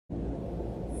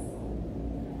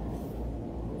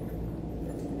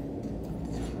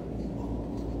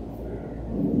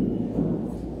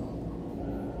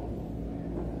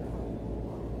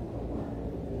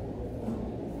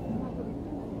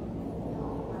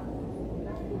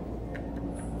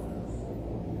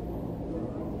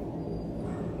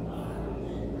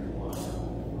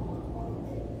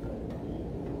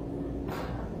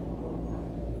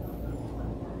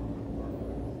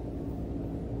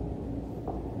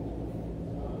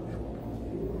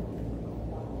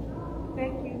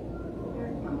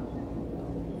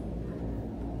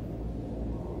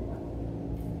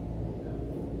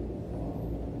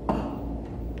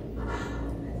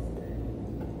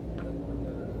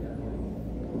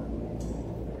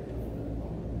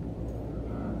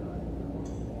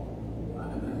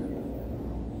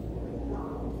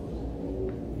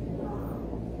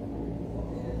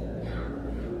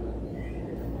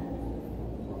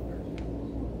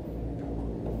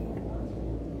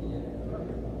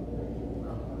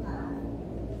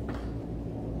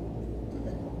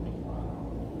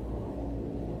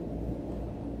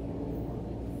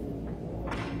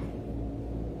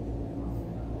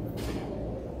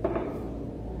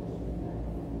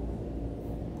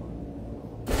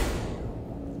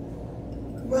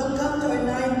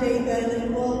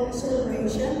annual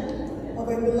celebration of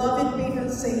our beloved patron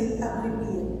saint, Padre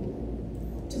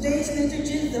Pio. Today's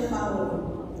liturgy is the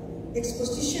following: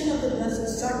 exposition of the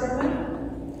Blessed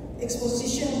Sacrament,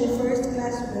 exposition of the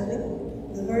first-class relic,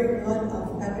 the very blood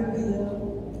of Padre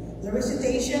Pio, the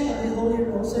recitation of the Holy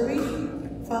Rosary,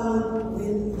 followed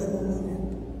with the Novena.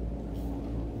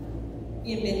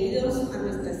 Bienvenidos a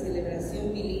nuestra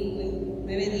celebración bilingüe,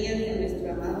 9 días de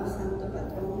nuestro amado Santo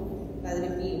Patrón, Padre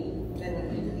Pío. La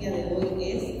liturgia de hoy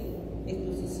es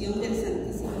exposición del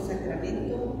Santísimo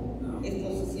Sacramento,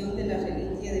 exposición de la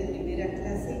reliquia de primera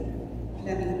clase,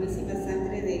 la mismísima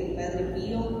sangre del Padre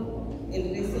Pío, el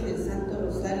rezo del Santo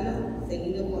Rosario,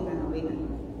 seguido por la novena.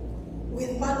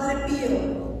 With Padre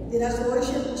Pio, let us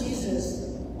worship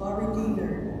Jesus, our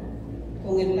Redeemer.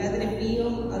 Con el Padre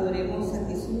Pío adoremos a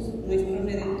Jesús, nuestro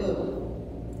Redentor.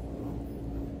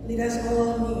 Let us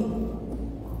all kneel.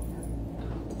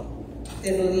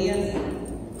 De rodillas.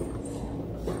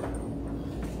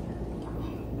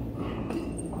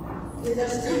 Let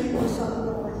us sing the song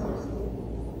of our Lord.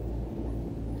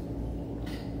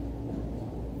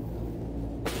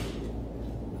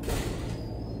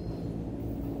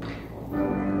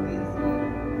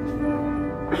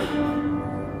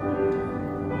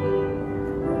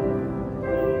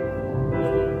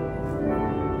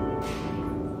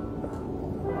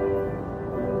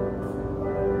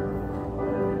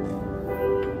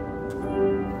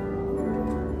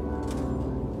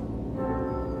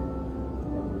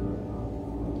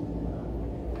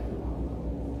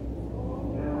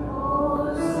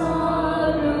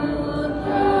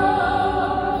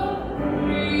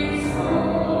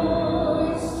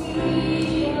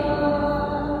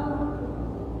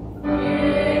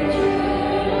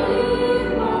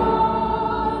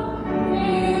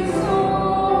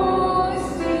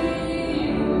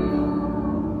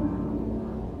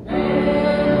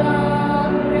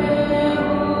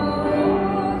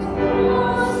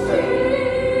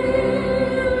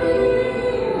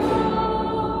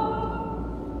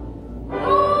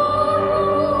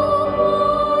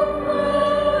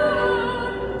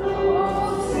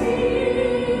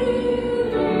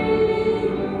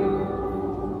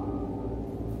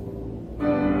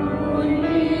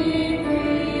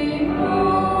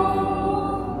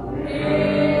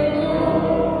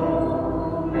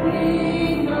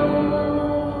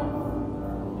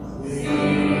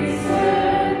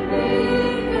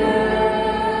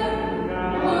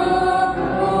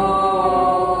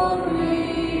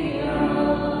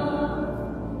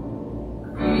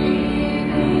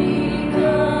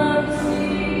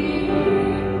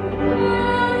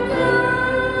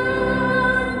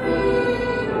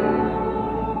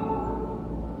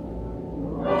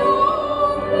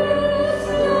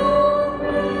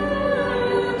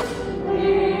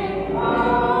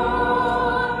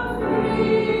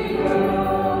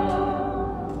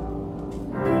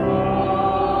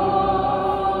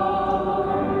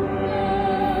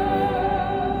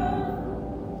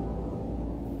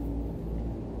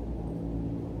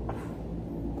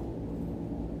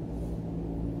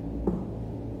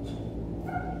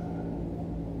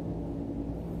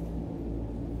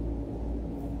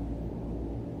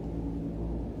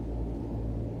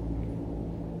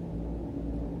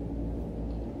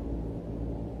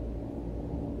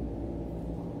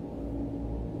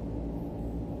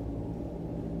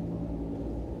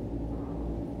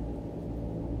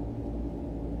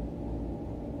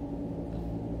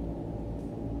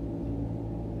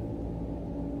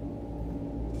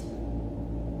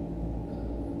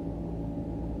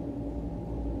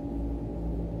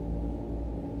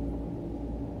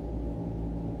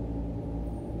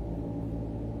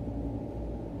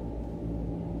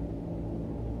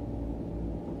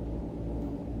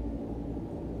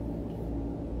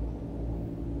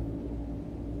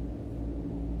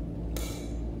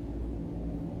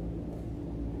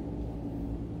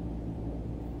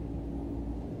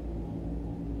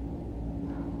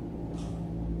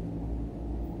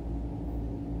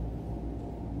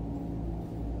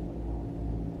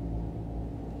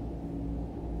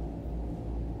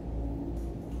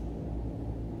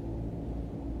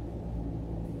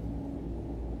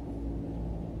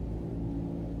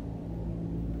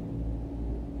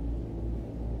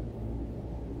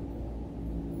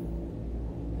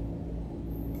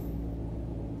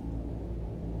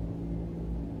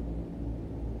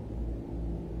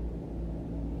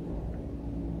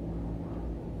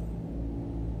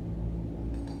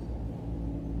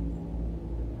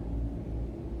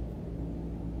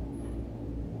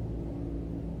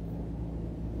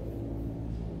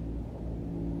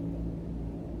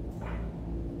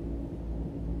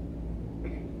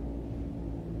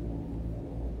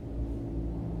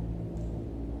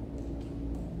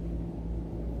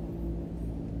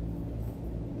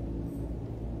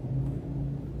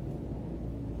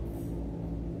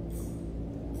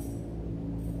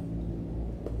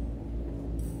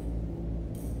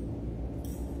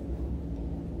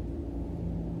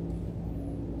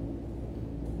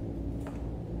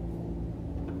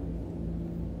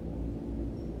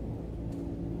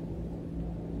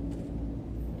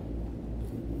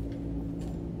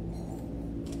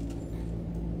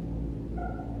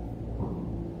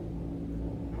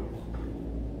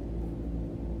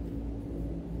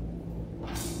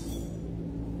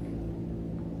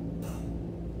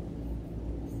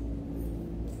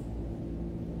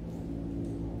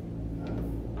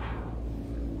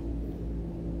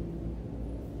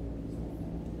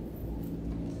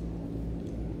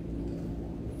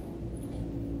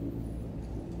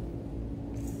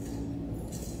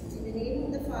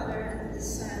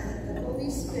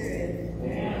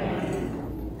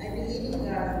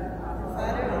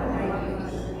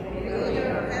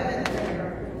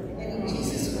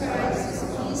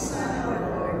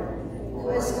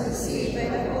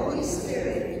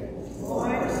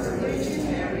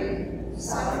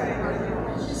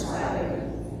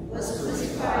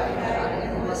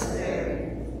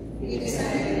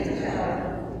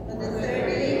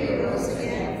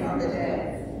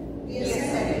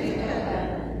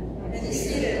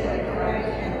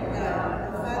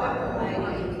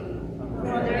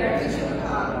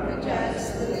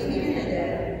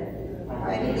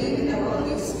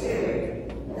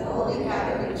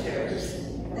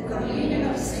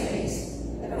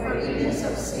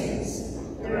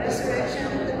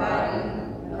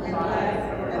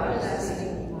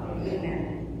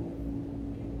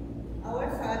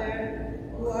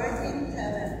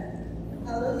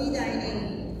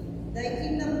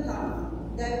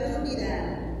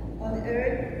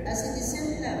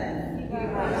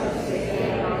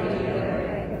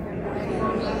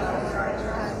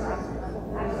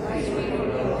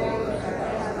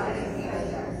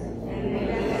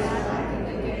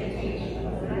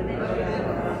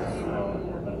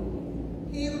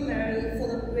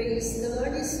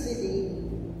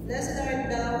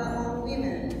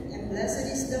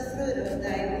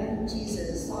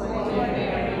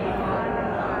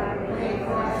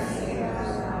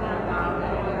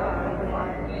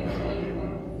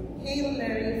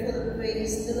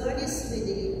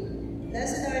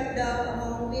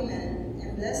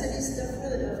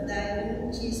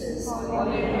 Jesus.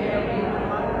 Holy Mary,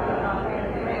 Mother of God,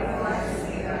 pray for us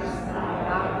sinners, now and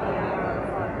at the hour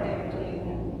of our death.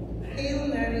 Amen. Hail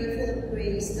Mary, full of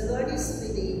grace, the Lord is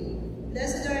with thee.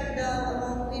 Blessed art thou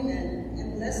among women, and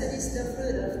blessed is the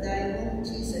fruit of thy womb,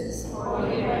 Jesus.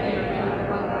 Holy Mary, Mother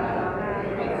of God,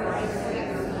 pray for us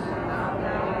sinners, now and at the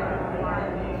hour of our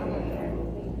death. Amen.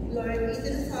 Glory be to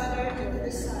the Father, and to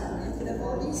the Son, and to the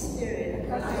Holy Spirit.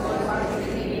 As it was in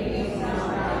the beginning,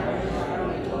 now and ever shall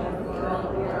be, world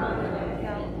without end.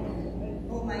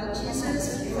 O my Jesus,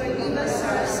 forgive us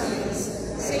our sins,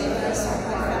 save us from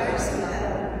the fires of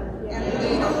hell, and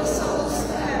lead all souls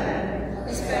to heaven,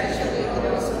 especially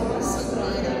those most in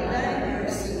need of thy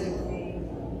mercy.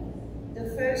 The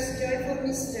first joyful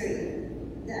mystery,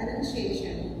 the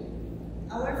Annunciation.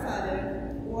 Our Father,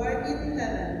 who art in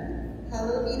heaven,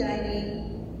 hallowed be thy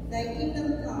name. Thy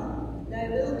kingdom come, thy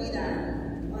will be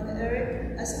done, on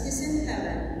earth as it is in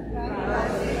heaven. Give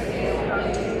us this day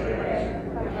our daily bread,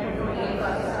 and forgive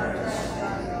us our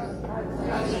trespasses,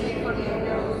 as we forgive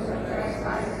those who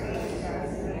trespass against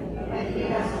us. And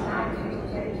lead us not into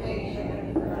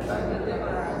temptation, but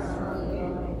deliver us from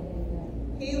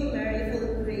evil. Hail Mary, full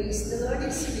of grace, the Lord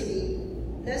is with thee.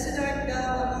 Blessed art thou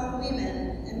among women,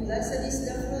 and blessed is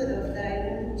the fruit of thy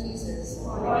womb, Jesus.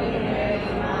 Holy Mary,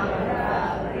 Mother of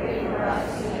God, pray for us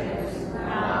sinners,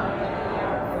 now and at the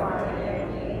hour of our death.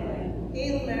 Amen.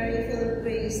 Hail Mary, full of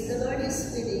grace, the Lord is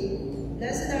with thee.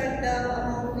 Blessed art thou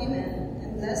among women,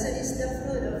 and blessed is the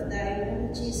fruit of thy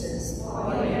womb, Jesus.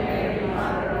 Holy Mary,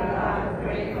 Mother of God,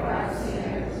 pray for us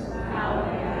sinners, now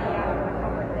and at the hour of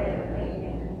our death.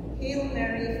 Amen. Hail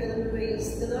Mary, full of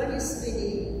grace, the Lord is with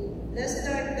thee. Blessed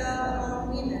art thou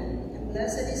among women, and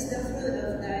blessed is the fruit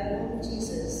of thy womb,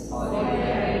 Jesus. Holy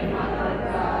Mary, Mother of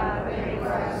God, pray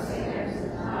for us sinners,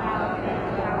 now and at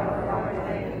the hour of our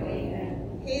death.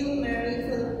 Amen. Hail Mary,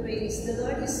 full of grace, the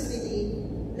Lord is with thee.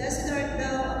 Blessed art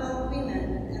thou among women,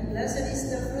 and blessed is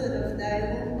the fruit of thy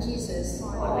womb, Jesus.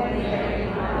 Holy Mary,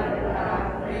 Mother of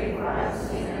God, pray for us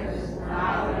sinners,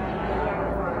 now and at the hour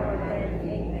of our death.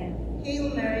 Amen. Hail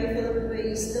Mary, full of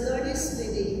grace, the Lord is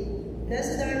with thee.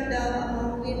 Blessed art thou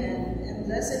among women, and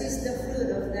blessed is the fruit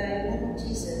of thy womb,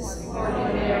 Jesus.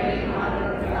 Holy Mary,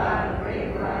 Mother of God,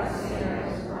 pray for us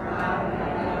sinners, now and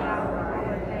at the hour of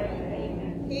our death.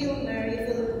 Amen. Hail Mary,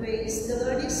 full of grace, the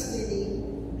Lord is with thee.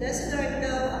 Blessed art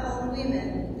thou among women,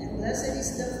 and blessed is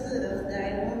the fruit of thy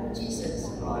womb, Jesus.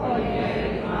 Holy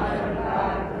Mary, Mother of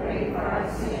God, pray for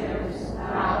us sinners,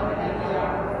 now and at the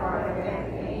hour of our death.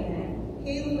 Amen.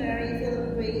 Hail Mary, full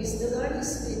of grace, the Lord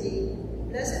is with thee.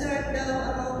 Blessed art thou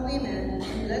among women,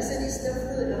 and blessed is the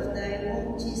fruit of thy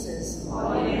womb, Jesus.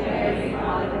 Holy Mary,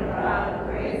 Mother of God,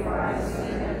 pray for us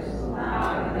sinners,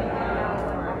 now and at the hour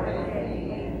of our death.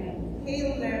 Amen. Hail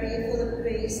Mary, full of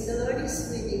grace, the Lord is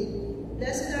with thee.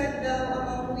 Blessed art thou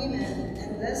among women,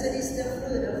 and blessed is the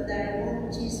fruit of thy womb,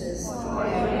 Jesus.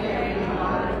 Holy Mary,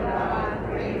 Mother of God,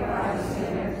 pray for us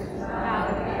sinners, now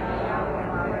and at the hour of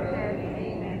our death.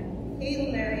 Amen.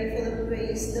 Hail Mary, full of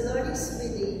grace, the Lord is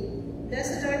with thee.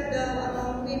 Blessed art thou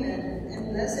among women, and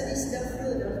blessed is the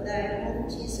fruit of thy womb,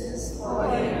 Jesus.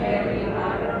 Holy Mary,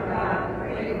 Mother of God,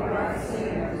 pray for us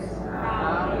sinners,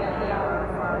 now and at the hour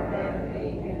of our death.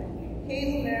 Amen.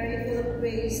 Hail Mary, full of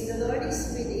grace, the Lord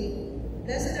is with thee.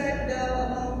 Blessed art thou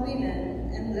among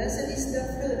women, and blessed is the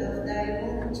fruit of thy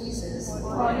womb, Jesus.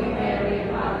 Holy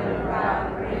Mary, Mother of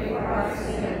God, pray for us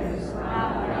sinners,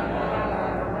 now and at the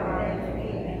hour of our death.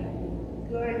 Amen.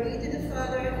 Glory be to the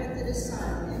Father, and to the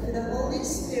Son, and to the Holy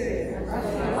Spirit. As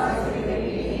it was in the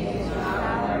beginning,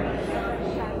 now and ever shall be,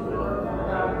 world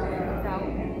without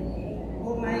end.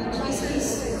 O my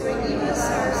Jesus, forgive us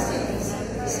our sins,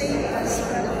 save us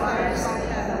from the fires of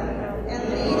hell, and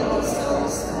lead all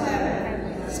souls to heaven,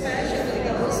 especially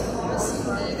those most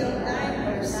in need of thy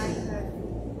mercy.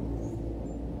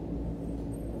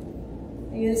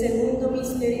 En el segundo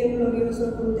misterio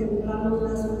glorioso contemplamos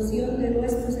la asunción de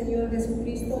nuestro Señor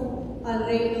Jesucristo al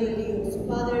reino de Dios.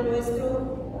 Padre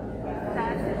nuestro,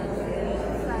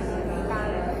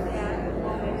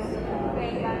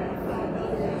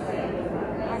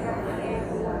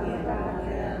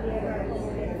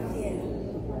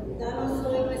 danos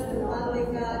hoy nuestro pan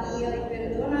de cada día y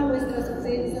perdona nuestras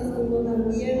ofensas como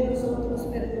también nosotros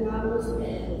perdonamos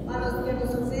a los que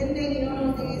nos ofenden y no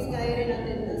nos dejes caer en la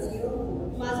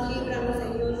tentación, mas líbranos,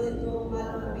 Señor, de todo mal.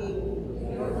 Amén.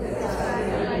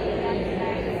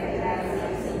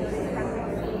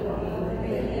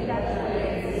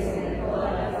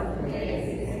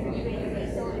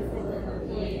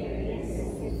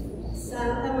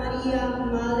 Santa María,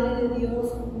 Madre de Dios,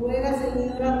 ruega,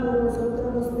 Señora, por nosotros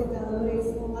los pecadores,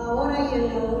 ahora y en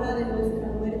la hora de nuestra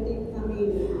muerte.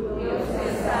 Amén. Dios te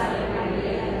salve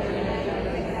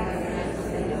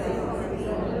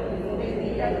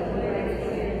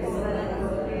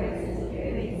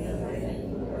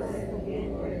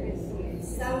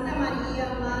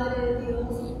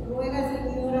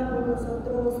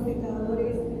los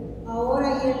pecadores, ahora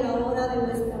y en la hora de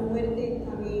nuestra muerte.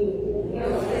 Amén.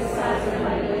 Dios te salve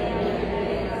María, llena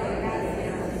eres de gracia,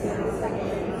 el Señor es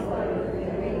contigo,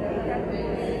 bendita tú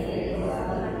eres entre todas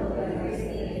las mujeres,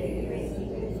 y bendito es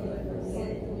el fruto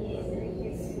de tu vientre,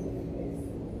 Jesús.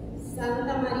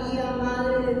 Santa María,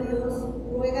 Madre de Dios,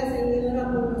 ruega, Señora,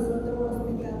 por nosotros los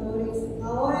pecadores,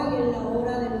 ahora y en la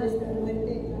hora de nuestra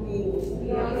muerte. Amén.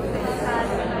 Dios te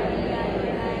salve María,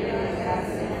 llena eres de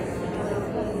gracia, el Señor es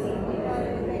contigo,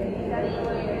 bendita tú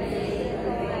eres entre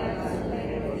todas las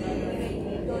mujeres, y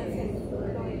bendito es el fruto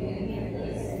de tu vientre,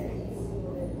 Jesús.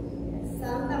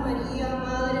 Santa María,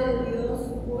 Madre de Dios,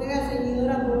 ruega,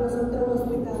 Señora, por nosotros los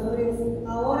pecadores,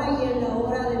 ahora y en la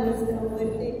hora de nuestra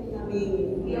muerte. Amén.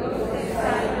 Dios te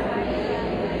salve María,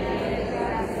 llena eres de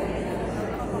gracia, el Señor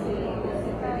es contigo,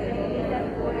 bendita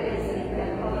tú eres entre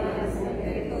todas las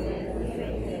mujeres, y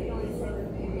bendito es el fruto de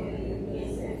tu vientre,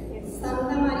 Jesús.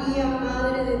 Santa María,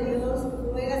 Madre de Dios,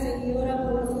 ruega, Señora,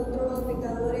 por nosotros los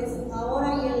pecadores, ahora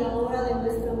y en la hora de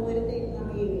nuestra muerte.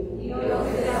 Amén. Dios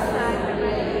te salve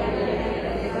María, llena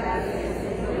eres de gracia, el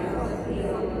Señor es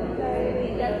contigo,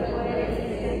 bendita tú eres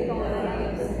entre todas las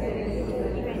mujeres,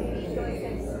 y bendito es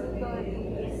el fruto de tu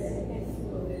vientre,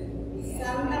 Jesús.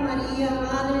 Santa María,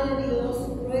 Madre de Dios,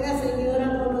 ruega, Señora,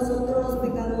 por nosotros los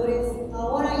pecadores,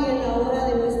 ahora y en la hora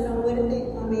de nuestra muerte.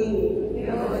 Amén.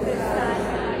 Dios te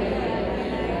salve María,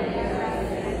 llena eres de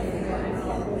gracia, el Señor es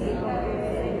contigo,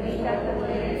 bendita tú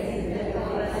eres entre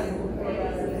todas las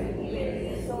mujeres, y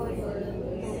bendito es el fruto de tu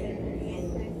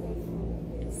vientre, Jesús.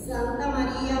 Santa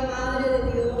María, Madre de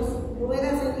Dios,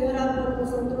 ruega, Señora, por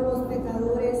nosotros los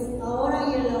pecadores, ahora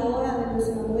y en la hora de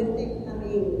nuestra muerte.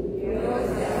 Amén. Dios te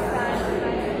salve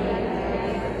María, llena eres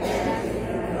de gracia,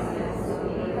 el Señor es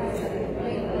contigo,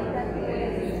 bendita tú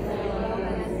eres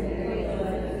entre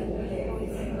todas las mujeres,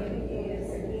 y bendito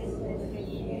es el fruto de tu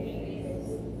vientre,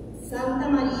 Jesús. Santa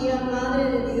María, Madre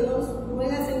de Dios,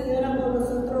 ruega, Señora, por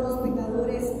nosotros los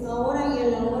pecadores, ahora y en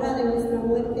la hora de nuestra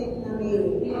muerte.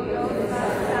 Amén. Dios te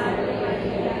salve María,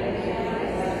 llena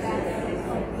eres de gracia, el Señor es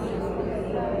contigo,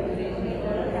 bendita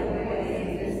tú eres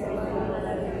entre todas las mujeres,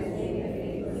 y bendito es el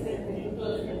fruto de tu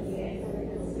vientre.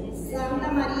 Santa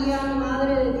María,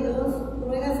 Madre de Dios,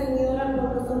 ruega, Señora, por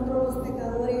nosotros los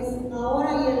pecadores, ahora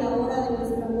y en la hora de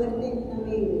nuestra muerte.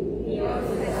 Amén. Dios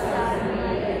te salve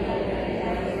María, llena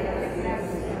eres de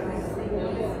gracia, el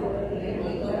Señor es contigo,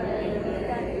 bendita tú eres entre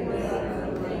todas las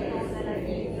mujeres,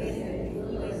 y bendito es el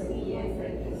fruto de tu vientre.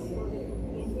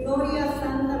 Gloria a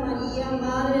Santa María,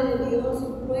 Madre de Dios,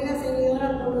 ruega, Señora,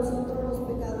 por nosotros los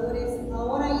pecadores,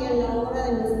 ahora y en la hora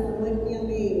de nuestra muerte.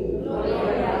 Amén. Gloria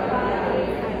al Padre,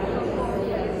 al Hijo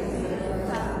y al Espíritu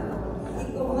Santo. Y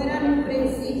como era en el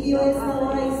principio, es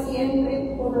ahora y siempre,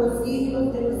 por los siglos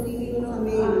de los siglos.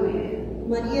 Amén.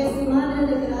 María es Madre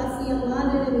de gracia,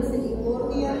 Madre de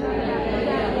misericordia.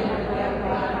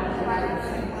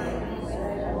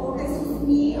 Oh Jesús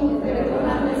mío,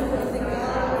 perdona nuestros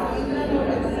pecados, líbranos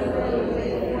del fuego del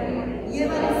infierno.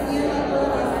 Lleva al cielo a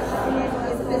todas las almas,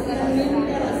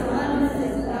 especialmente a las más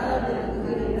necesitadas de tu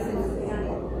divina misericordia.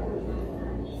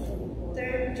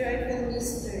 Third joyful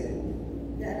mystery,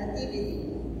 the Nativity.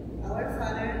 Our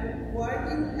Father, who art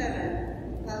in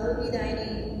heaven, hallowed be thy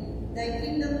name. Thy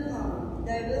kingdom come,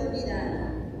 thy will be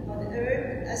done, on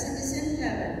earth as it is in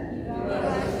heaven.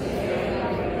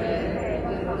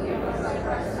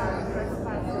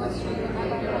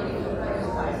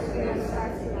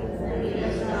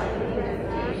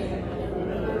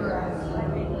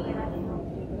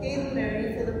 Hail Mary,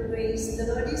 full of grace, the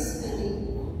Lord is with thee.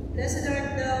 Blessed art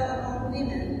thou among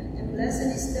women, and blessed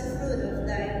is the fruit of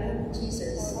thy womb,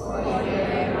 Jesus.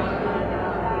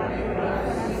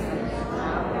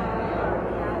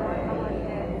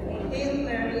 Hail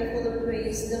Mary, full of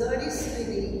grace, the Lord is with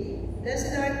thee.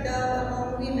 Blessed art thou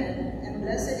among women, and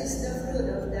blessed is the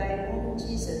fruit of thy womb,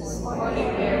 Jesus.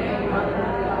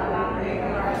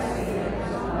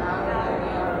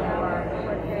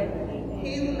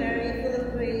 Hail Mary, full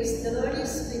of grace, the Lord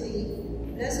is with thee.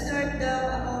 Blessed art thou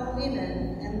among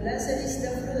women, and blessed is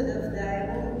the fruit of thy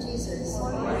womb, Jesus.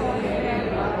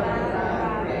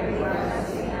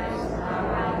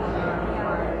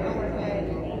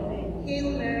 Hail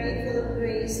Mary, full of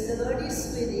grace, the Lord is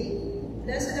with thee.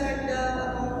 Blessed art thou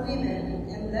among women,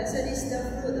 and blessed is the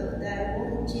fruit of thy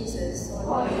womb, Jesus.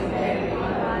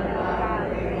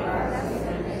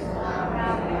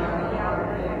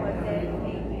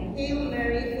 Hail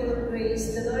Mary, full of grace,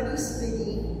 the Lord is with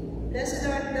thee. Blessed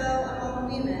art thou among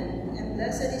women, and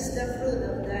blessed is the fruit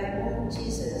of thy womb,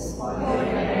 Jesus.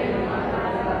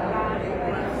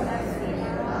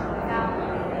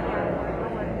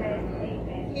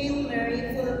 Hail Mary,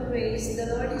 full of grace, the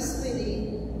Lord is with thee.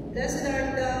 Blessed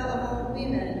art thou among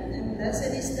women, and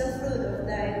blessed is the fruit of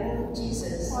thy womb,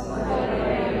 Jesus.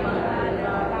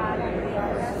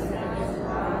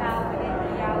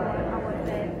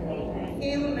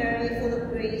 Hail Mary, full of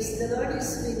grace, the Lord is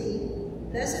with thee.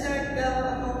 Blessed art thou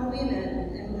among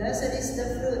women, and blessed is the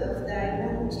fruit of thy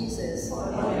womb, Jesus.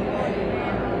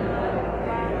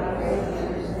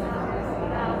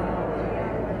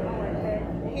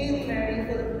 Hail Mary,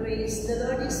 full of grace, the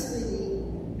Lord is with thee.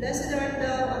 Blessed art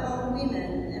thou among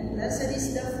women, and blessed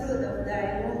is the fruit of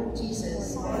thy womb,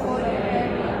 Jesus.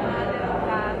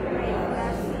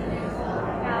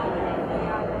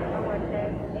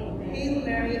 Hail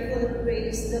Mary, full of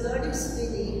grace, the Lord is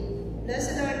with thee.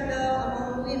 Blessed art thou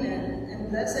among women, and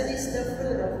blessed is the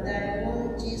fruit of thy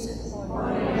womb, Jesus.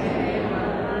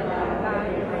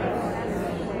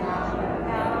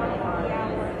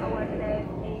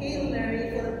 Hail Mary,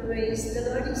 full of grace, the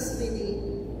Lord is with thee.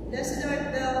 Blessed art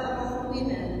thou among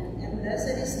women, and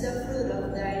blessed is the fruit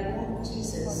of thy womb,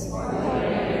 Jesus.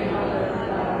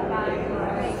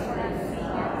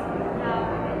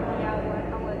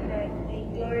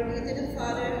 Glory be to the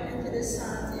Father, and to the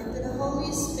Son, and to the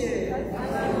Holy Spirit.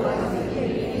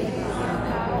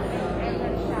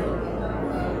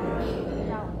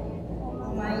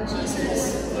 O my Jesus,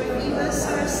 forgive us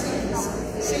our sins,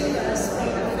 save us from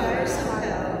the fires of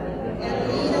hell, and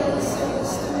lead all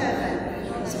souls to heaven,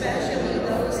 especially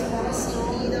those most in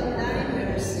need of thy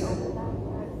mercy.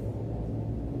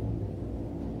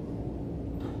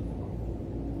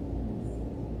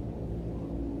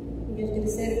 En el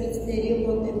tercer misterio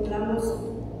contemplamos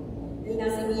el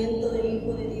nacimiento del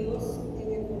Hijo de Dios en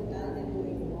el portal de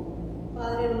Mora.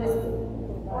 Padre nuestro,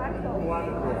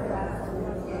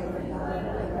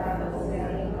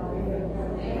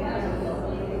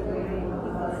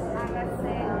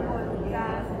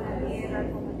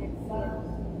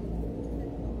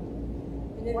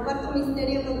 en el cuarto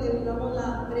misterio contemplamos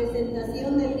la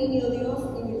presentación del Niño Dios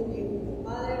en el templo.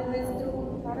 Padre nuestro,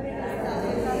 que estás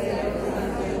en la tierra,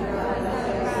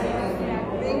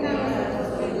 venga a nosotros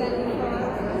tu reino.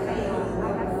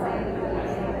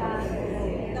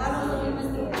 Danos hoy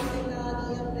nuestro pan de cada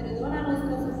día, perdona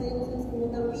nuestras ofensas, como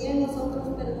también nosotros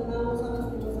perdonamos a los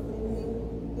que nos ofenden,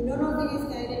 y no nos dejes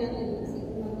caer en la tentación,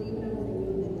 mas líbranos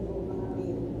de todo mal.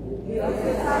 Amén. Dios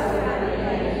te salve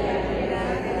María, llena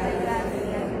eres de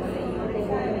gracia, el Señor es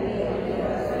contigo,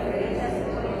 bendita eres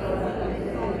tú.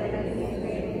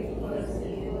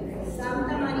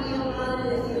 Santa María, Madre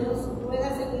de Dios, ruega,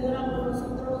 Señora, por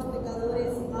nosotros los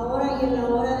pecadores, ahora y en la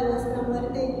hora de nuestra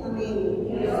muerte. Amén.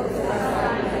 Dios te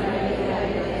salve María,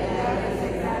 llena eres de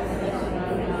gracia,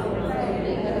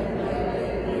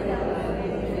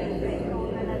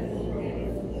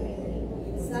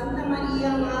 Santa María,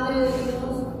 Madre de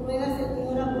Dios, ruega,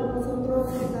 Señora, por nosotros los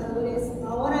pecadores,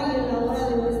 ahora y en la hora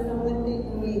de nuestra muerte.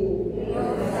 Amén. Dios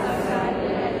te salve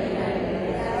María, llena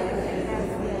eres de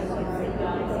gracia,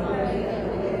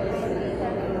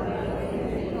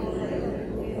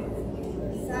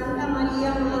 Santa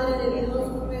María, Madre de Dios,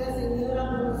 ruega, Señora,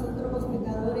 por nosotros los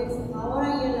pecadores, ahora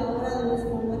y en la hora de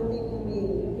nuestra muerte.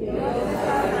 Amén. Dios te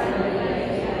salve María,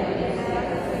 llena eres de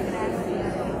gracia,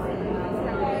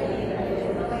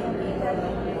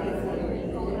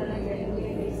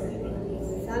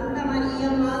 Santa María,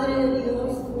 Madre de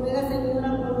Dios, ruega,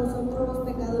 Señora, por nosotros los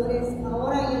pecadores,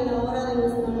 ahora y en la hora de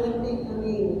nuestra muerte.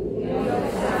 Amén. Dios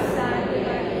te salve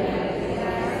María,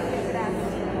 llena eres de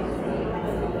gracia,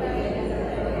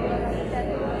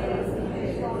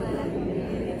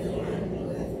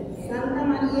 Santa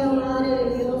María, Madre de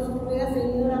Dios, ruega,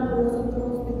 Señora, por nosotros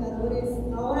los pecadores,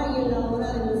 ahora y en la hora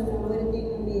de nuestra muerte.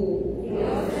 Amén.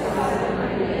 Dios te salve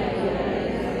María, llena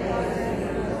eres de gracia,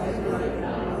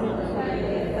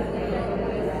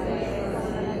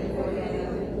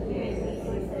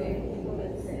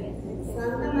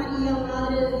 Santa María,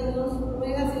 Madre de Dios,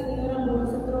 ruega, Señora, por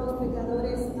nosotros los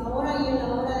pecadores, ahora y en la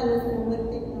hora de nuestra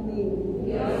muerte. Amén.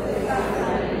 Dios te salve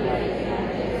María, llena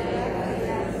eres de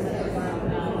gracia,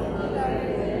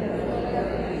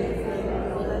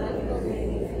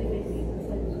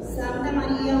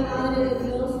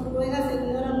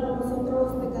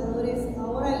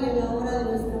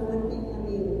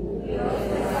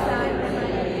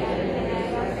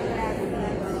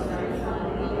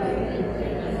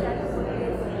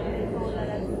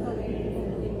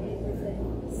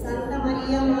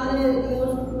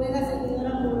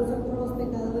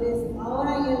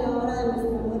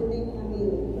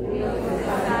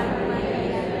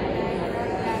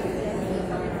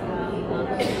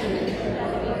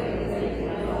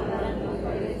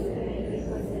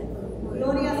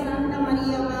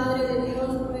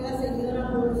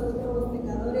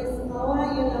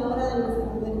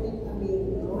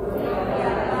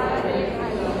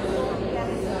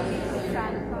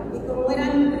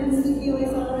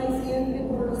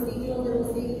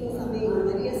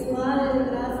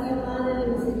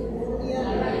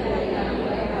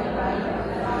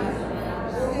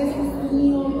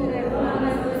 mío, perdona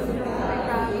nuestros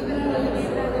pecados, líbranos del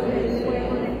fuego del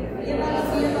infierno, lleva al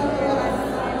cielo a todas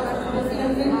las almas,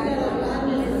 especialmente a las más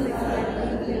necesitadas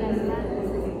de las más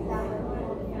necesitadas.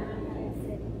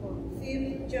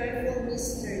 Fifth joyful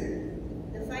mystery,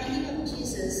 the finding of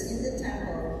Jesus in the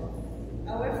temple.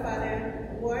 Our Father,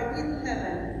 who art in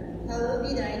heaven, hallowed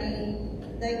be thy name.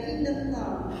 Thy kingdom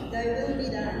come, thy will be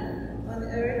done, on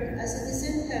earth as it is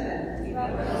in heaven.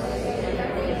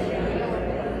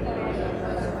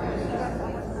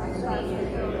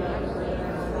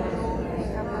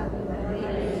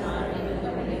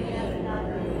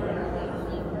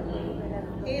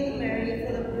 Hail Mary,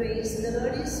 full of grace, the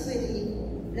Lord is with thee.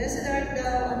 Blessed art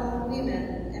thou among women,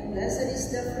 and blessed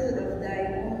is the fruit of thy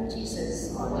womb,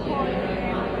 Jesus.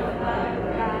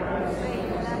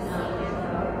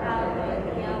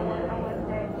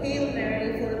 Hail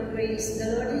Mary, full of grace, the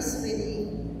Lord is with thee.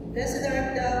 Blessed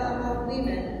art thou among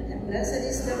women, and blessed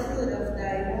is the fruit of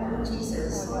thy womb,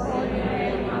 Jesus.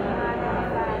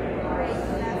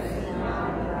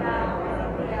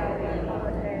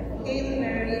 Hail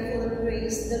Mary, full of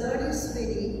grace, the Lord is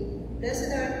with thee.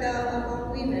 Blessed art thou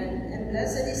among women, and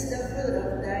blessed is the fruit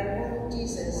of thy womb,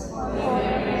 Jesus.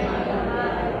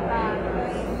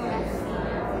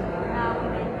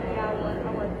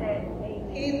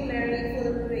 Hail Mary, full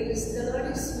of grace, the Lord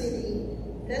is with thee.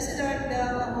 Blessed art thou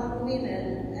among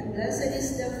women, and blessed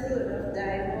is the fruit of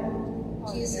thy womb,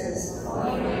 Jesus.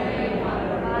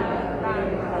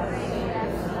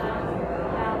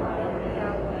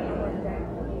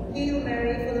 Hail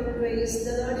Mary, full of grace,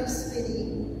 the Lord is with thee.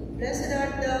 Blessed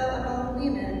art thou among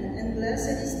women, and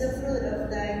blessed is the fruit of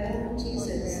thy womb,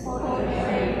 Jesus.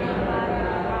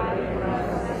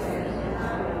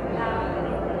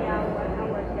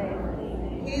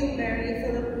 Hail Mary,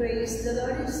 full of grace, the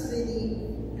Lord is with thee.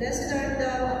 Blessed art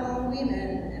thou among women,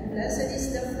 and blessed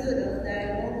is the fruit of thy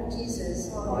womb, Jesus.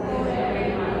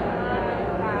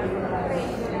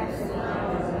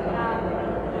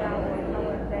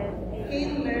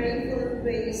 Hail Mary, full of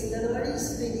grace, the Lord is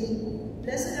with thee.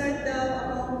 Blessed art thou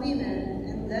among women,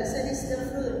 and blessed is the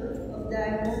fruit of thy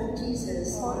womb, Jesus.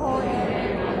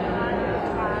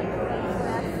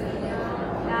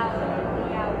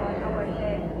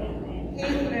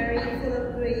 Hail Mary, full of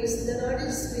grace, the Lord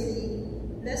is with thee.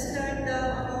 Blessed art thou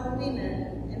among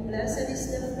women, and blessed is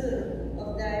the fruit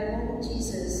of thy womb,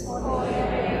 Jesus.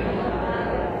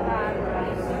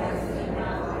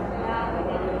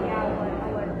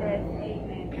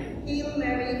 Hail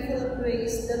Mary, full of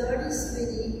grace, the Lord is with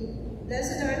thee.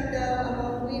 Blessed art thou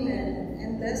among women,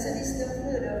 and blessed is the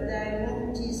fruit of thy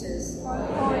womb, Jesus.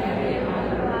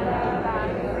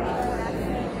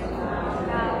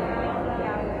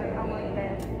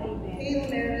 Hail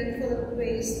Mary, full of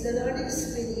grace, the Lord is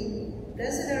with thee.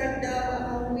 Blessed art thou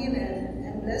among women,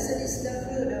 and blessed is the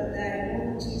fruit of thy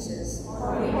womb, Jesus.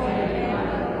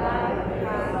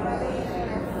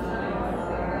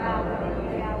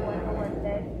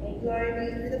 Glory be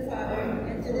to the Father,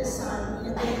 and to the Son,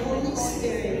 and to the Holy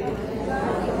Spirit.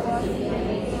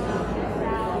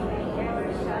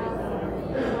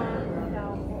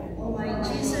 O my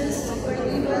Jesus,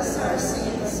 forgive us our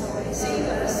sins, save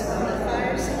us from the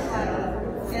fires of hell,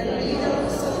 and lead all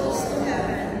souls to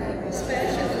heaven,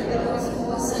 especially those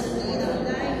most in need of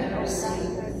thy mercy.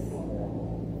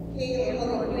 Hail,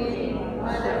 Holy Queen,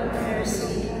 Mother of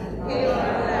Mercy, hail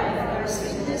our life, our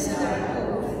sweetness, and our hope.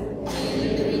 To you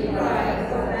do we cry,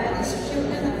 for man is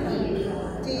children of Eve.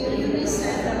 To you do we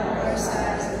send up our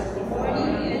sighs,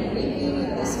 mourning and weeping in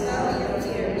this valley of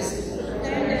tears.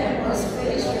 Turn then, most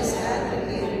gracious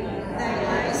Advocate, thine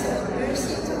eyes of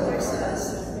mercy towards us,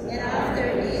 and after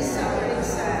this our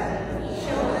exile,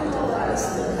 show unto us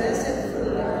the blessed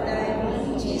fruit of thy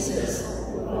womb, Jesus.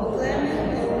 O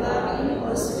clement, O loving, O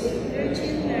sweet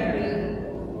Virgin Mary,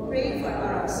 pray for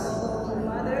us, O Holy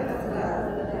Mother of God.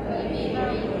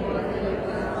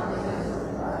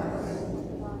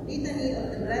 Litany of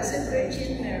the Blessed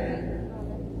Virgin Mary.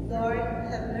 Lord,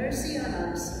 have mercy on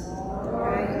us.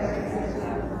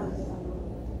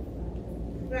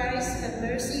 Christ, have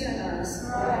mercy on us.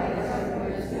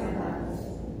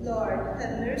 Lord,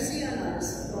 have mercy on us.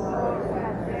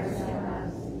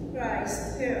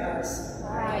 Christ, hear us.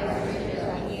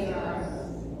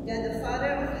 God the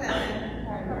Father of heaven,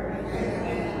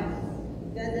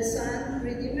 God the Son,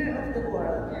 Redeemer of the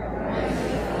world,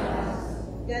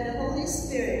 God the Holy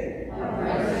Spirit,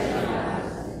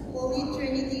 Holy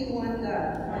Trinity, one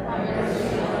God,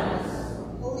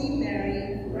 Holy Mary,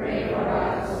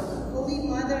 Holy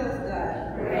Mother of God,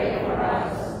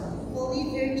 Holy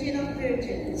Virgin of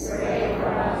Virgins,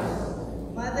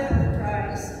 Mother of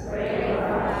Christ,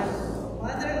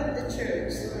 Mother of the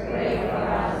Church,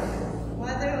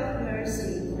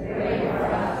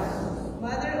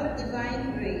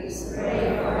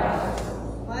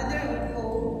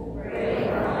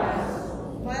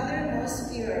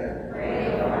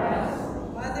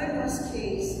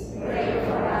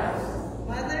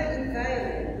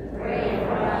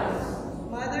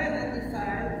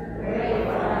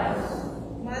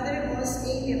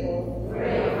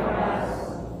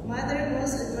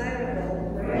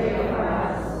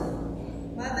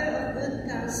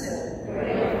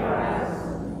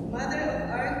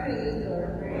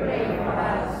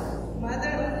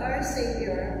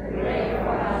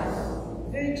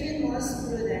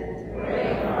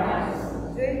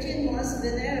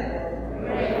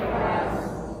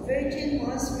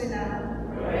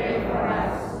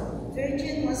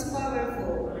 most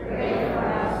powerful, pray for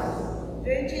us.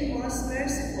 Virgin most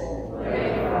merciful,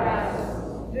 Pray for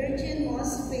us. Virgin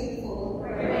most faithful,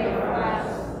 Pray for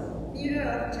us. Mirror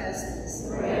of justice,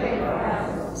 Pray for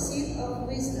us. Seat of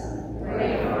wisdom,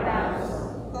 Pray for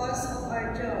us. cause of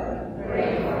our joy,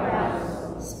 Pray for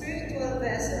us. spiritual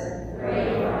vessel,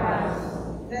 Pray for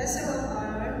us. vessel of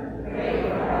honor, Pray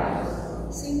for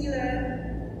us. singular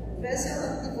vessel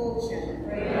of devotion,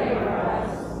 Pray for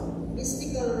us.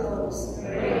 mystical rose,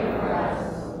 Pray for us.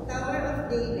 Tower of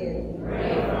David,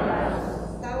 Pray for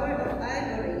us. Tower of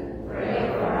Ivory, Pray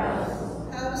for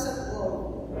us. House of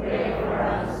Gold, Pray for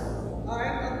us.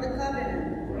 Ark of the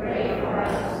Covenant, Pray for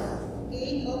us.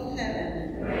 Gate of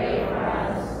Heaven, Pray for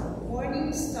us.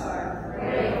 Morning Star,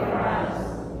 Pray for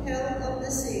us. Health of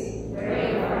the Sick,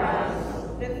 Pray for us.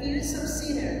 Refuge of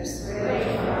Sinners, Pray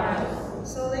for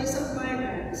us. Solace of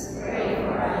Migrants, Pray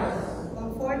for us.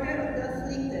 Comforter of the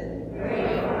Afflicted,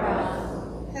 Pray for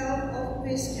us. Help of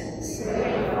Christians,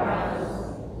 Pray for us.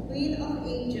 Queen of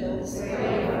Angels,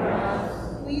 Pray for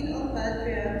us. Queen of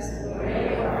Patriarchs,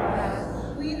 Pray for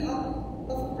us. Queen of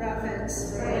Prophets,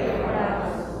 Pray for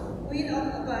us. Queen of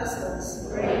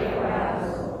Apostles, Pray for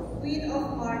us. Queen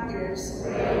of Martyrs,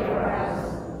 Pray for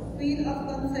us. Queen of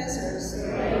Confessors,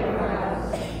 Pray for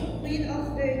us. Queen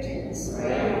of Virgins,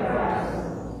 Pray for us.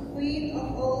 Queen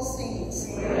of all saints,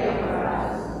 Pray for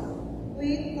us.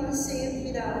 Queen conceived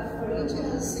without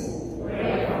original sin,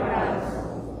 Pray for us.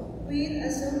 Queen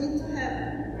assumed into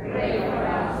heaven, Pray for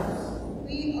us.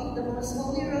 Queen of the Most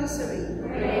Holy Rosary,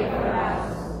 Pray for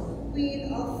us.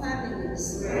 Queen of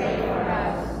families, Pray for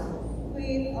us.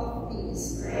 Queen of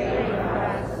peace, Pray for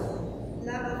us.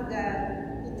 Lamb of God,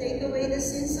 who take away the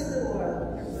sins of the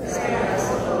world, Save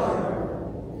us, O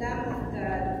Lord. Lamb of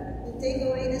God, who take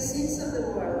away the sins of the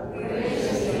world,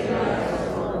 Save us,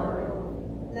 O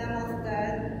Lord. Lamb of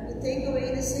God, who take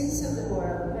away the sins of the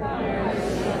world.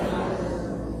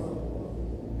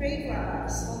 Pray for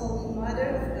us, O Holy Mother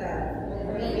of God.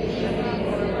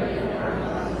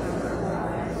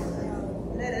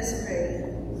 Let us pray.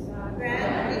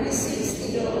 Grant, we beseech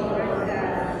thee, O Lord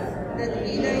God, that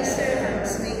we thy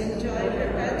servants may enjoy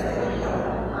perpetual love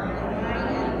in mind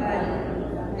and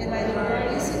body, and by the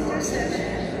glorious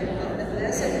intercession of the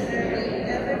Blessed Mary,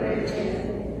 ever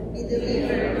Virgin, be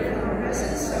delivered from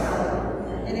present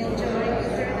sorrow and enjoy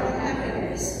eternal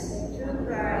happiness through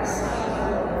Christ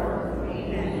our Lord.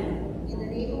 Amen. In the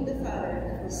name of the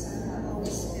Father, and the Son, and the Holy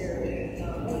Spirit.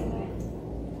 Amen.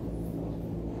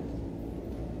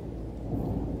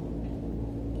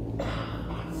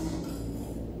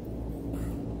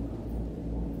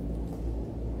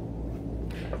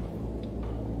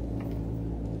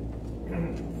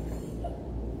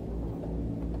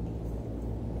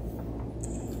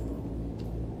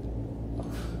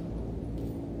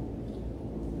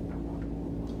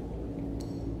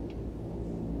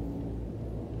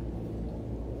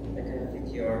 The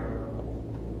Confiteor.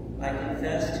 I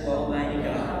confess to Almighty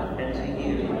God and to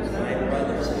you, my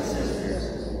brothers and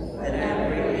sisters, that I have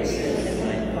greatly sinned in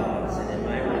my thoughts and in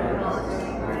my words,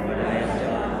 in what I have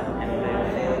done and what I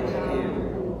have failed to do.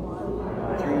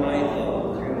 Through my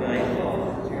fault,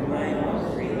 through my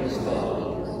most grievous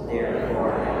fault.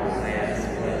 Therefore, I ask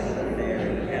Blessed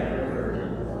Mary, ever Virgin,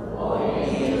 all the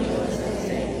angels and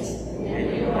saints,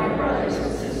 and you, my brothers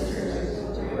and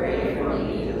sisters, to pray for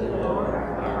me to the Lord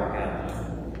our God.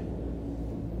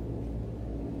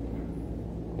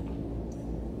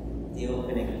 The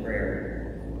opening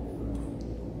prayer.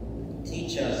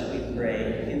 Teach us, we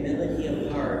pray, humility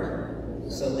of heart,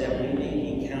 so that we may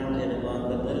be counted among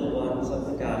the little ones of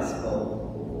the gospel,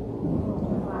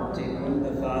 to whom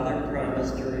the Father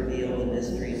promised to reveal the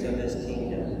mysteries of his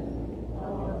kingdom.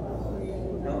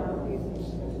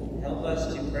 Help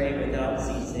us to pray without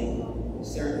ceasing,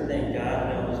 certain that God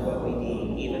knows what we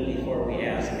need even before we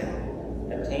ask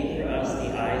him. Obtain for us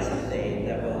the eyes of faith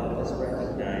that will help us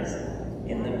recognize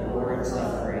in the poor and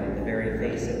suffering the very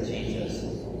face of Jesus.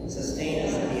 Sustain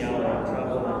us in the hour of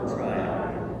trouble and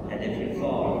trial, and if we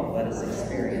fall, let us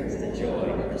experience the joy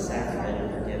of the sacrament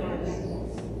of forgiveness.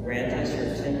 Grant us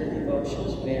your tender devotion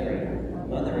to Mary,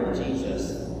 Mother of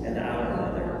Jesus, and our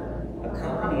Mother.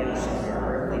 Accompany us on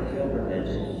our earthly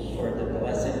pilgrimage toward the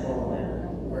blessed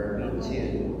homeland, where we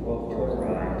too hope to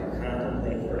arrive to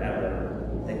contemplate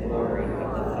forever the glory of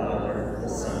the Father, the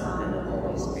Son, and the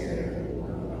Holy Spirit.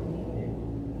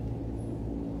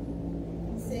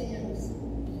 Enséñanos,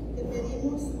 te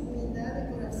pedimos humildad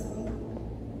de corazón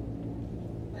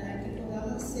para que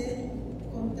podamos ser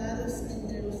contados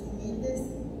entre los humildes,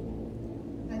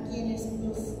 a quienes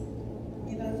los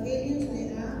evangelios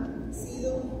le han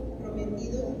sido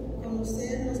prometido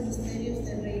conocer los misterios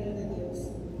del reino de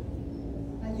Dios,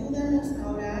 a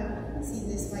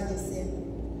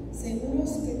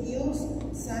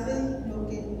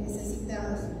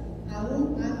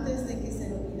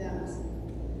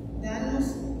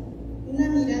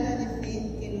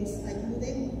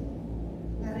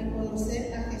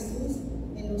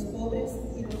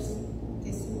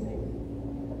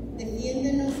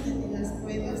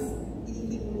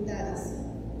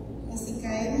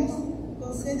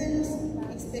Concédenos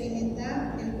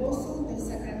experimentar el gozo del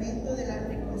sacramento de la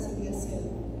reconciliación.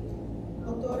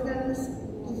 Otórganos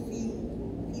tu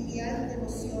filial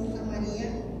devoción a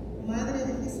María, Madre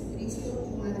de Jesucristo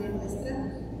y Madre nuestra.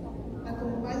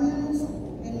 Acompáñanos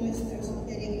en nuestra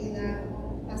peregrinar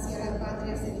hacia la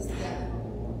patria celestial,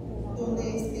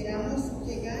 donde esperamos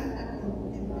llegar a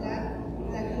contemplar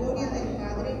la gloria del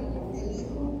Padre, del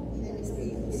Hijo y del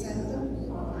Espíritu Santo.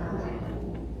 Amén.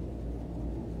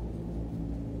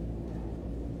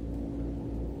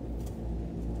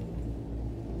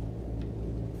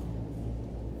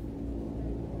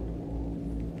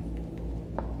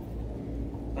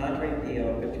 Padre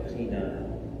Pio,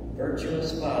 Pietrelcina,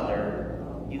 virtuous Father,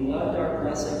 you loved our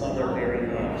Blessed Mother very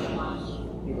much.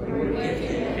 You were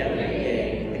gifted every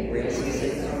day the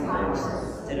graces and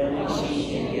comforts that only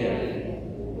she can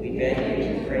give. We beg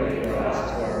you to pray for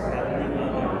us to our Heavenly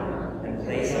Mother and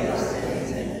place our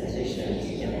sins and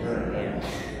petitions in her hands.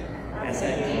 As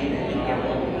I came in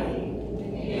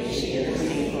Galilee, may she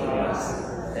intercede for us,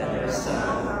 that her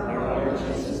Son, our Lord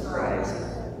Jesus Christ,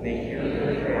 may hear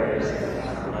her prayers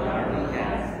on our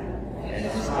behalf and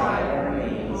inscribe our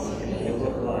names in the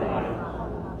book of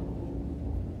life.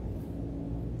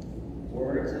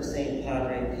 Words of St.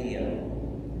 Padre Pio.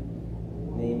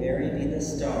 May Mary be the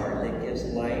star that gives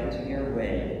light to your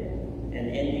way and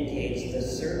indicates the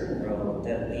certain road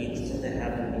that leads to the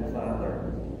Heavenly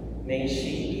Father. May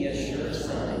she be a sure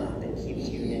sign that keeps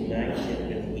you united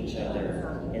with each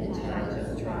other in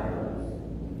times of trial.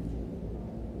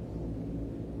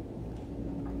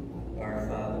 Our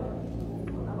Father,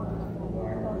 who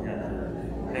art in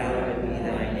heaven, hallowed be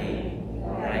thy name.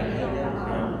 Thy kingdom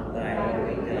come, thy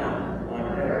will be done, on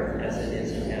earth as it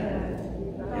is in heaven.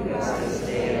 Give us this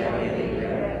day our daily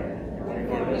bread, and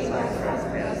forgive us our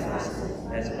trespasses,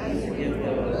 as we forgive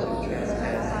those who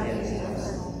trespass against us.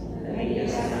 And lead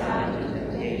us not into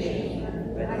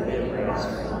temptation, but deliver us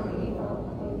from evil.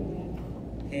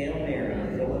 Hail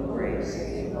Mary, full of grace,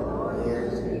 the Lord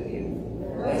is with you.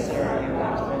 Blessed are you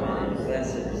amongst women, and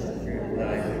blessed is the fruit of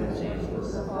thy womb,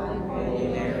 Jesus. Holy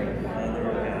Mary, Mother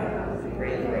of God,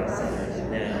 pray for us sinners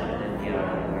now and at the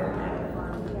hour of our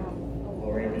death.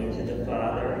 Glory be to the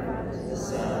Father, to the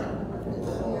Son, and to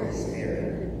the Holy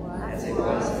Spirit, as it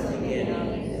was in the beginning,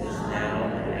 is now,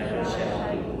 and ever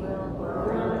shall be,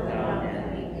 world without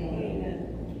end. Amen.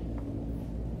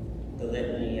 The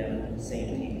Litany of St.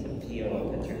 Pio of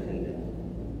Pietrelcina.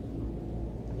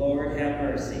 Lord, have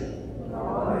mercy.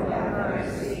 Lord, have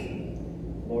mercy.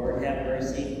 Lord, have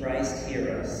mercy. Christ,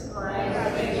 hear us.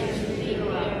 Christ, hear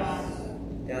us.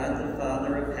 God, the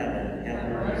Father of heaven, have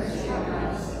mercy on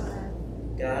us.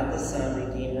 God, the Son,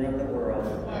 Redeemer of the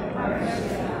world, Have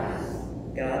mercy on us.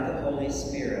 God, the Holy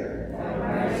Spirit, Have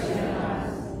mercy on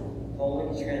us.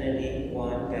 Holy Trinity,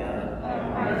 one God. Have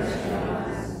mercy on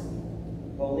us.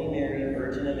 Holy Mary,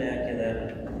 Virgin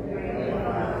Immaculate, Pray for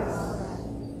us.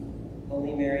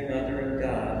 Holy Mary, Mother of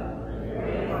God,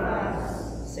 Pray for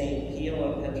us. Saint Pio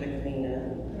of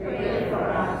Pietrelcina, Pray for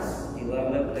us.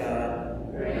 beloved of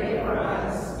God, Pray for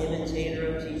us.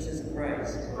 imitator of Jesus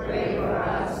Christ, Pray for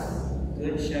us.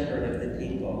 good shepherd of the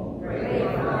people, Pray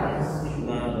for us.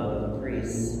 model of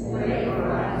priests, Pray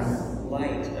for us.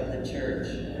 light of the church,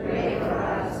 Pray for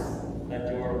us.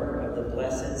 adorer of the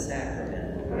Blessed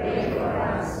Sacrament, Pray for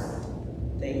us.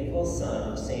 faithful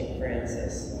son of St.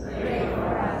 Francis, Pray for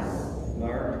us.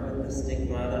 marked with the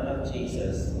stigmata of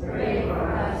Jesus, Pray for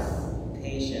us.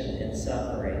 patient in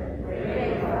suffering,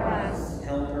 Pray for us.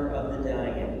 helper of the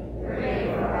dying, Pray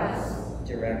for us.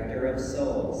 director of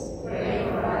souls, Pray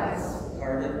for us.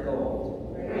 heart of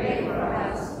gold, Pray for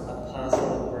us.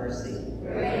 apostle of mercy,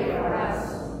 Pray for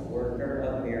us. worker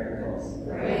of miracles,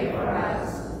 Pray for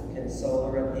us.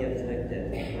 consoler of the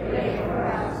afflicted, Pray for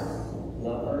us.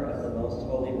 lover of the most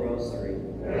holy rosary,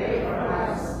 Pray for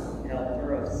us.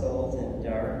 helper of souls in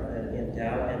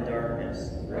doubt and darkness,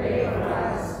 Pray for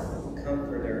us.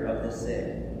 comforter of the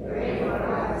sick, Pray for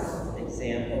us.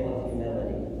 example of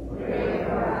humility, Pray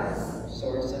for us.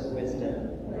 source of wisdom,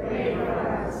 Pray for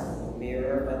us.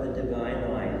 mirror of the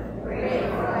divine life, Pray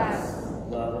for us.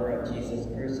 lover of Jesus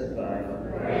crucified,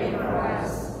 Pray for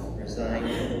us. resigned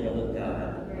to the will of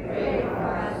God, Pray for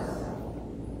us.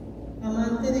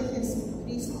 Amante de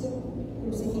Jesucristo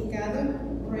crucificado,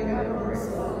 ruega por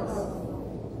nosotros.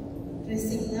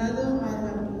 Resignado a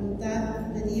la voluntad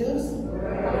de Dios,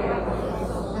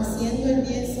 haciendo el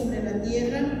bien sobre la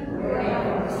tierra,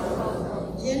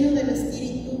 lleno del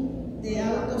espíritu de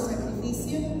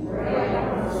autosacrificio,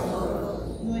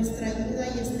 nuestra ayuda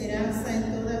y esperanza en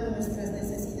todas nuestras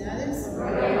necesidades,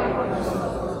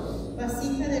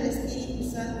 vasija del Espíritu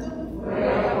Santo,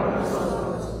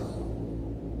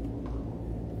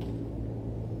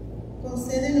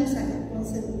 concédenos a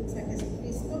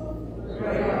Jesucristo,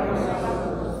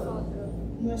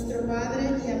 nuestro Padre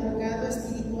y abogado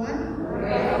espiritual,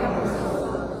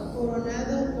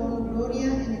 coronado con gloria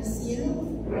en el cielo,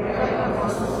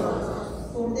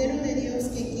 Cordero de Dios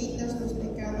que quitas los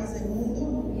pecados del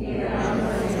mundo,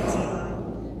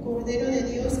 Cordero de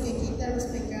Dios que quita los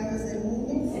pecados del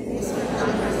mundo,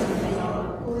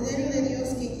 Cordero de Dios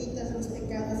que quitas los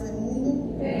pecados del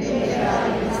mundo, Cordero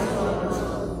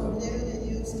de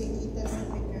Dios que quitas el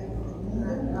pecado del mundo.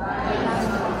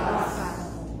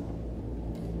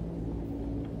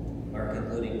 Our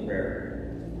concluding prayer.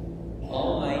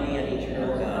 Almighty and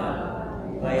eternal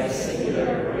God, by a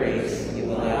singular grace you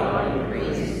allow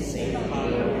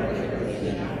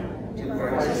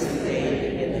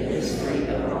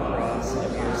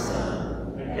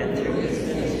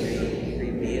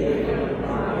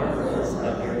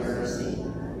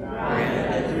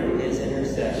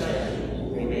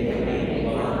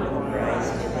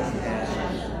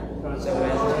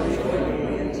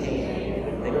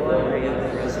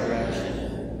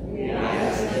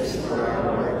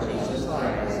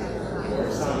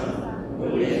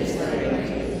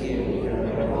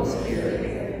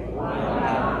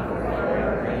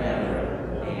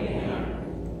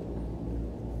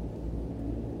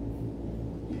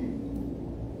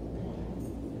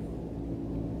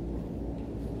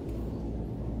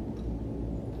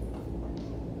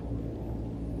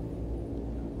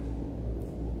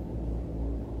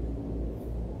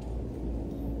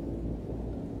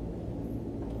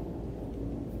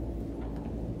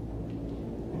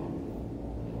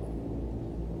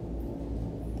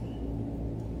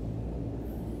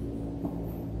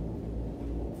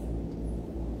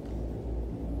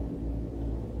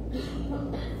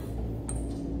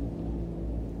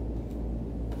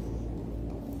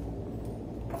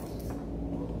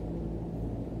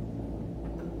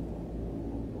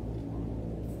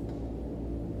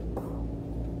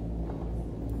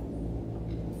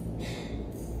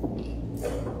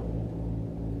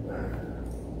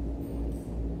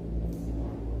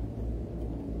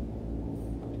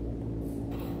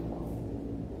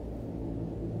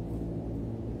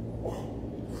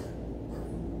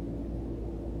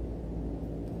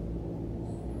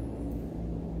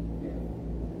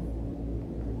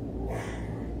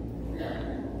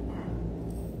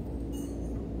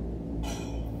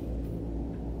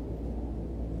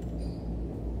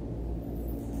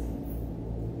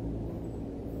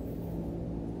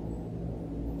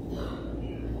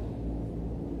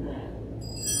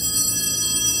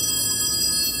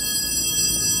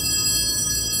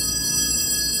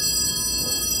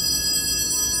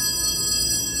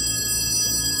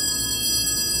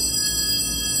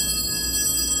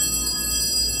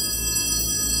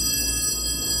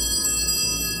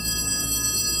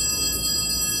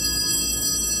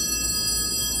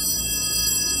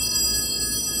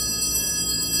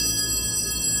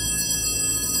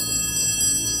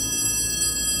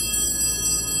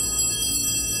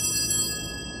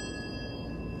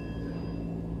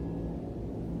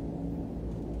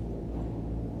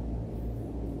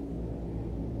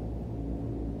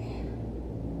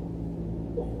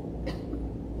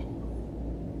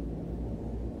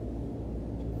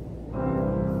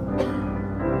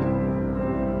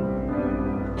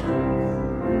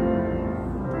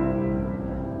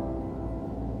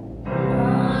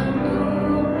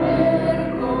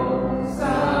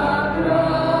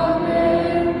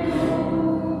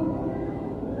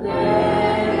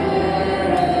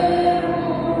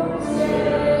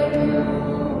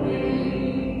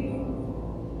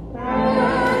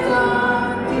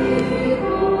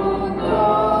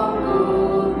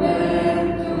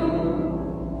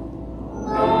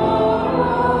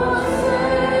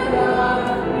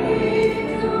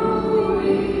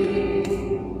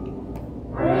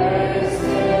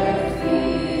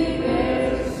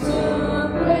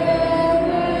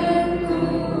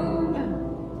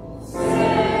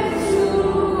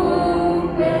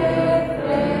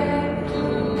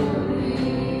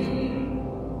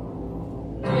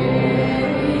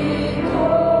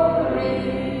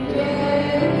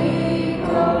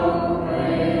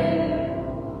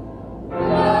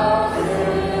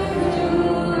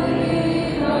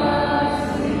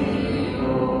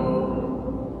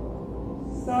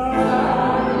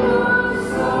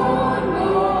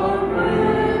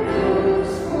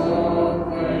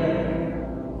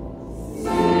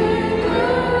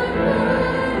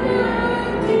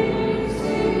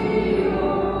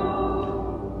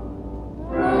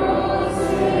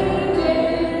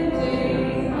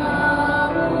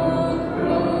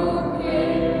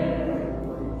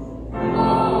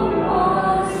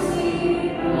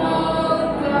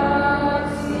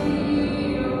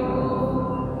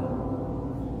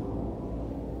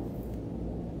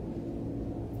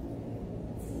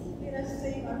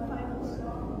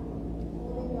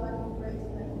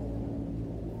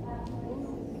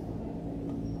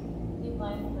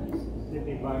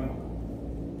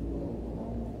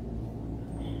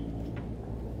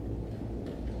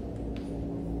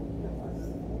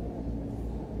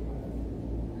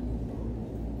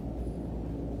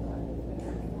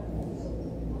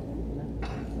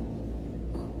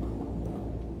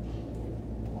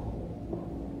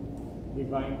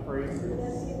Divine praise.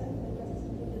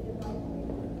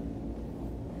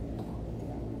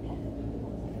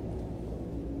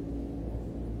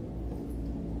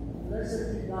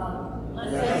 Blessed be God.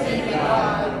 Blessed be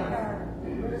God.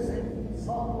 Blessed be His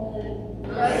holy name.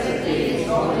 Blessed be His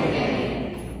holy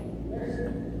name. Blessed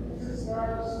be Jesus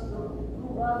Christ, the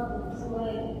true God and true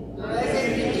man. Blessed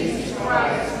be Jesus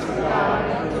Christ, true God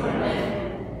and true man.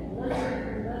 Blessed be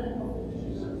the name of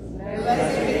Jesus.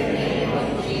 Blessed be the name of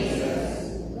Jesus.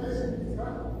 Blessed be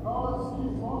God's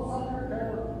most sacred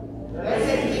heart.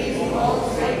 Blessed be His most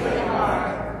sacred heart.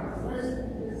 Blessed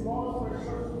be His most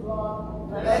precious blood.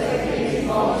 Blessed be His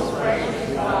most precious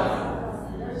blood.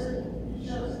 Blessed be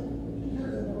Jesus in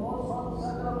the most holy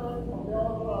sacrament of the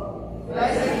altar.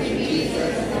 Blessed be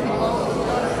Jesus in the most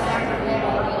holy sacrament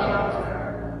of the altar.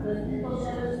 Bendito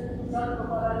sea el Espíritu Santo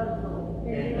Paráclito.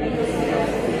 Bendito sea el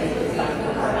Espíritu Santo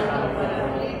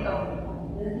Paráclito.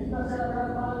 Bendita sea la gran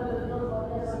Madre de Dios,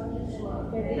 María Santísima.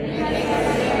 Bendita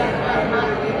sea la gran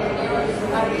Madre de Dios,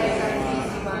 María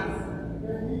Santísima.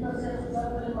 Bendita sea su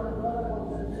Santa Inmaculada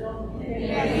Concepción.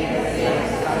 Bendita sea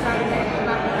su Santa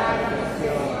Inmaculada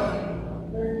Concepción.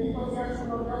 Bendito sea su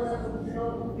gloriosa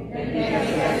Asunción. Bendita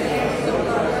sea su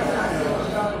gloriosa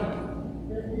Asunción.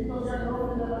 Bendito sea el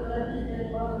nombre de María, Virgen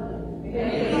y Madre.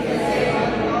 Bendito sea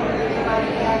el nombre de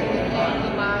María, Virgen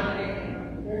y Madre.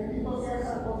 Bendito sea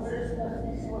San José, su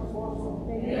castísimo esposo.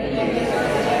 Bendito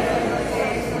sea San José,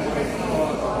 su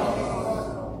esposo.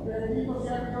 Bendito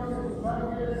sea Dios en sus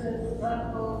ángeles y en sus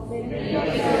santos. Bendito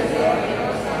sea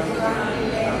Dios en sus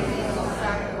ángeles y en sus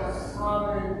santos.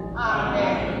 Amén.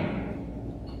 Amén.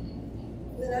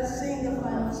 Let us sing the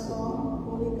final song,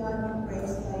 Holy God, we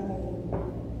praise thy name.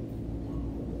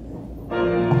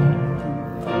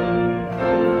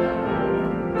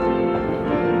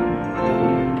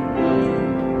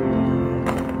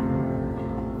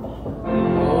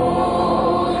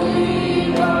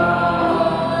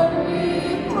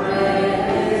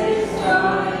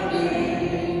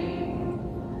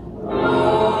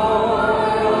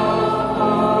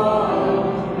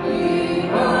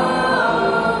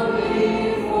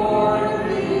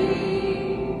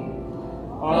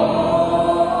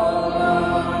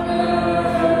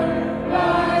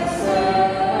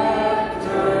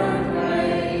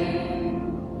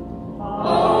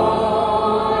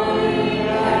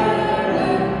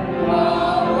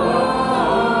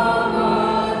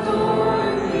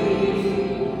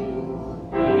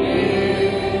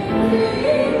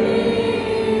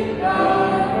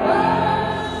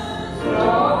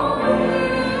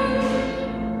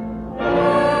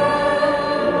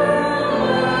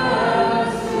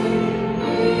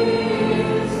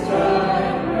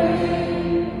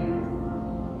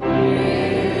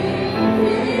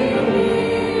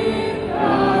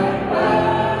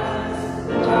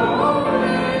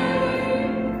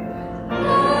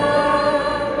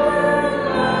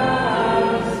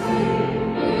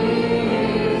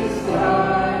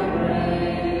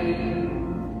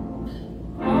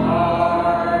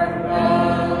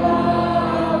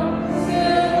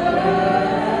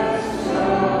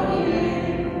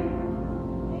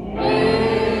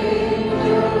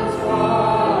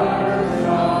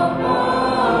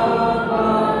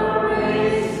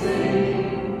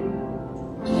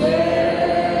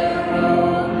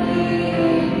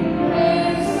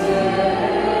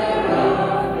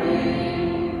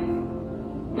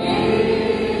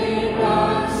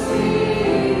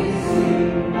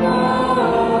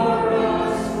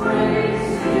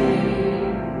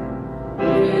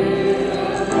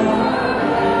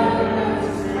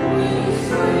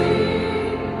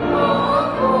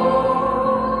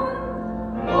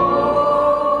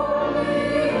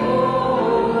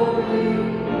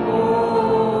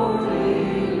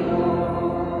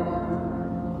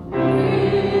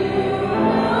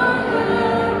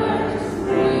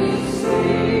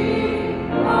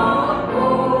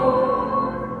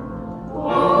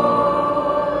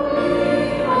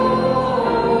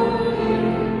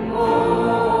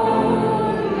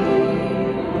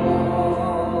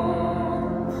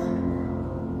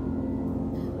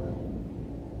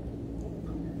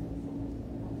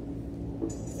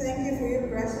 Thank you for your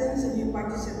presence and your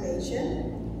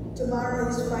participation. Tomorrow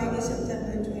is Friday,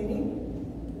 September 20.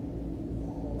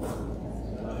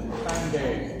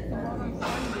 Sunday.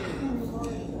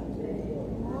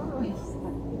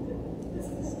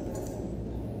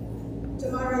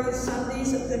 is Sunday,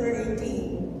 September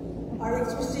 18. Our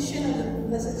exposition of the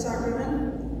Blessed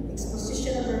Sacrament,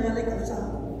 exposition of the relic of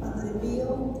Padre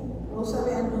Pio,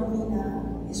 Rosary and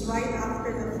Novena is right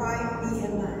after the 5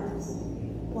 p.m. Mass.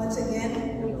 Once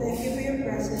again, thank you for your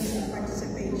presence and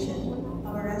participation.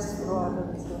 Our rest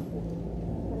for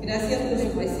Gracias por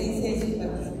su presencia y su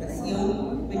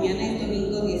participación. Mañana es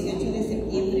domingo 18 de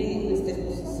septiembre en nuestra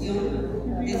exposición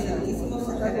del Santísimo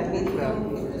Sacramento,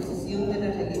 exposición de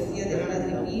la religiosidad del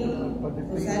Padre Pío,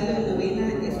 Rosario y Novena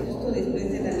es justo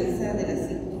después de la misa de las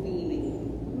 5 p.m.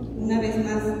 Una vez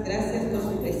más, gracias por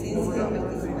su presencia y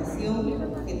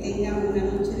participación. Que tengan una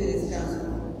noche